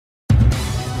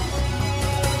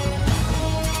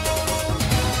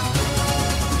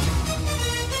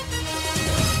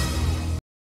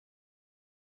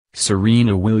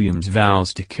Serena Williams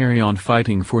vows to carry on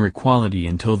fighting for equality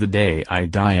until the day I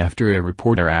die after a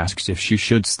reporter asks if she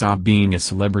should stop being a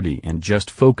celebrity and just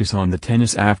focus on the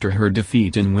tennis after her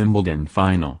defeat in Wimbledon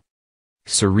final.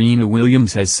 Serena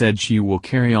Williams has said she will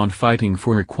carry on fighting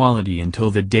for equality until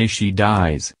the day she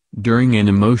dies, during an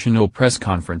emotional press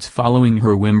conference following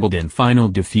her Wimbledon final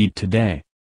defeat today.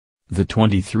 The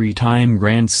 23-time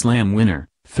Grand Slam winner,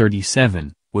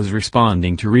 37, was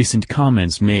responding to recent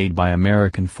comments made by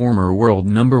American former world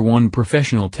number 1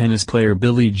 professional tennis player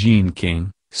Billie Jean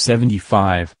King,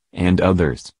 75, and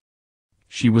others.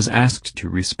 She was asked to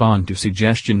respond to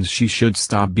suggestions she should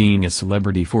stop being a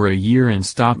celebrity for a year and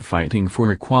stop fighting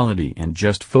for equality and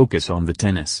just focus on the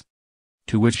tennis.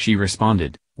 To which she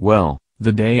responded, "Well,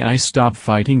 the day I stop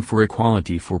fighting for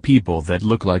equality for people that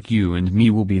look like you and me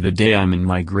will be the day I'm in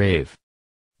my grave."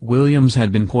 Williams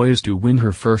had been poised to win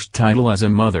her first title as a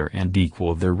mother and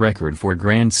equal the record for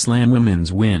Grand Slam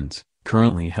women's wins,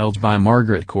 currently held by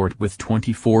Margaret Court with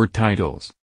 24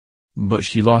 titles. But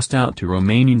she lost out to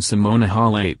Romanian Simona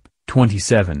Halep,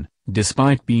 27,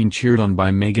 despite being cheered on by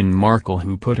Meghan Markle,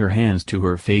 who put her hands to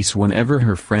her face whenever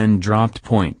her friend dropped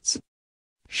points.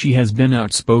 She has been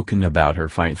outspoken about her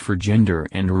fight for gender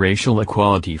and racial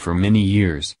equality for many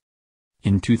years.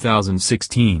 In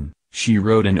 2016, she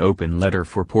wrote an open letter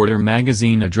for Porter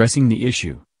magazine addressing the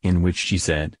issue, in which she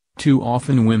said, "Too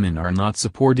often women are not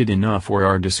supported enough or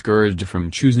are discouraged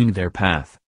from choosing their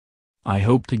path. I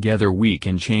hope together we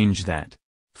can change that.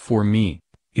 For me,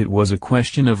 it was a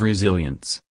question of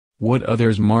resilience. What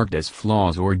others marked as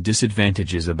flaws or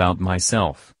disadvantages about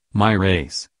myself, my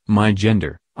race, my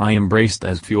gender, I embraced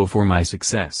as fuel for my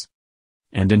success."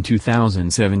 And in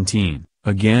 2017,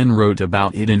 again wrote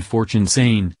about it in Fortune,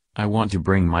 saying, "I want to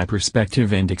bring my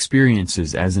perspective and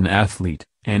experiences as an athlete,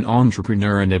 an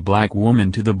entrepreneur and a black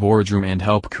woman to the boardroom and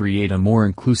help create a more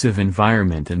inclusive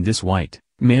environment in this white,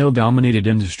 male-dominated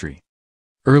industry."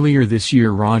 Earlier this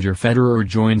year, Roger Federer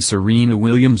joined Serena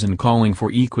Williams in calling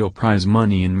for equal prize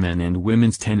money in men and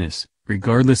women's tennis,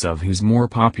 regardless of who's more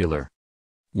popular.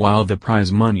 While the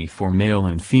prize money for male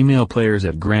and female players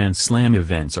at Grand Slam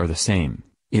events are the same,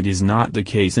 it is not the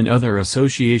case in other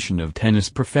Association of Tennis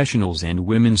Professionals and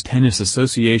Women's Tennis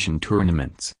Association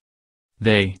tournaments.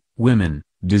 They, women,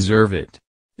 deserve it.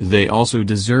 They also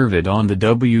deserve it on the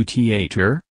WTA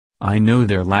tour? I know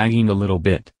they're lagging a little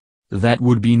bit. That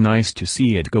would be nice to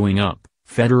see it going up,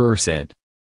 Federer said.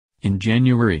 In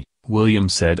January,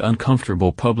 Williams said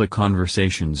uncomfortable public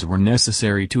conversations were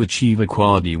necessary to achieve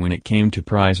equality when it came to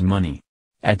prize money.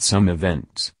 At some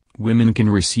events, women can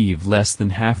receive less than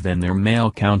half than their male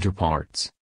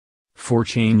counterparts. For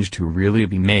change to really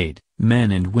be made, men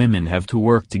and women have to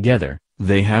work together,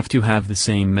 they have to have the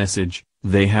same message,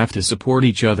 they have to support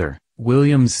each other,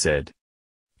 Williams said.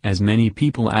 As many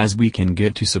people as we can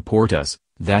get to support us,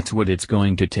 that's what it's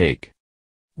going to take.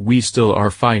 We still are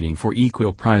fighting for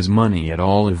equal prize money at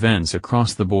all events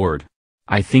across the board.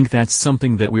 I think that's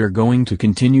something that we're going to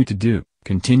continue to do,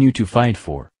 continue to fight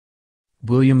for.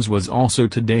 Williams was also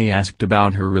today asked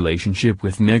about her relationship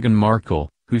with Meghan Markle,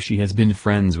 who she has been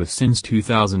friends with since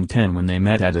 2010 when they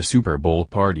met at a Super Bowl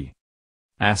party.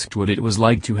 Asked what it was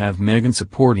like to have Meghan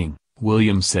supporting,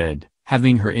 Williams said,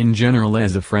 "Having her in general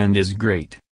as a friend is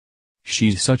great.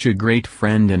 She's such a great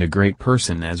friend and a great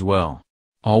person as well.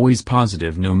 Always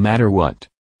positive no matter what.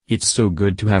 It's so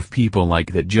good to have people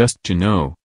like that just to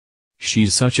know.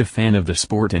 She's such a fan of the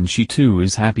sport and she too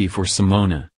is happy for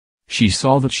Simona. She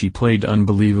saw that she played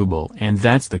unbelievable and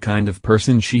that's the kind of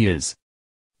person she is."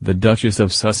 The Duchess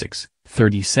of Sussex,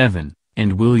 37,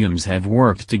 and Williams have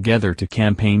worked together to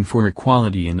campaign for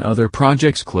equality in other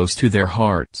projects close to their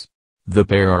hearts. The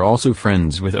pair are also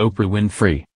friends with Oprah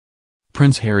Winfrey.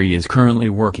 Prince Harry is currently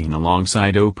working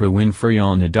alongside Oprah Winfrey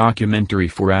on a documentary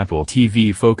for Apple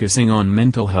TV focusing on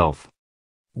mental health.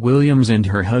 Williams and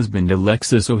her husband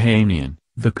Alexis Ohanian,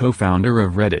 the co-founder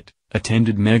of Reddit,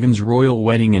 attended Meghan's royal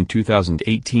wedding in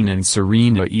 2018 and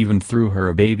Serena even threw her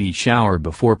a baby shower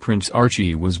before Prince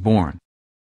Archie was born.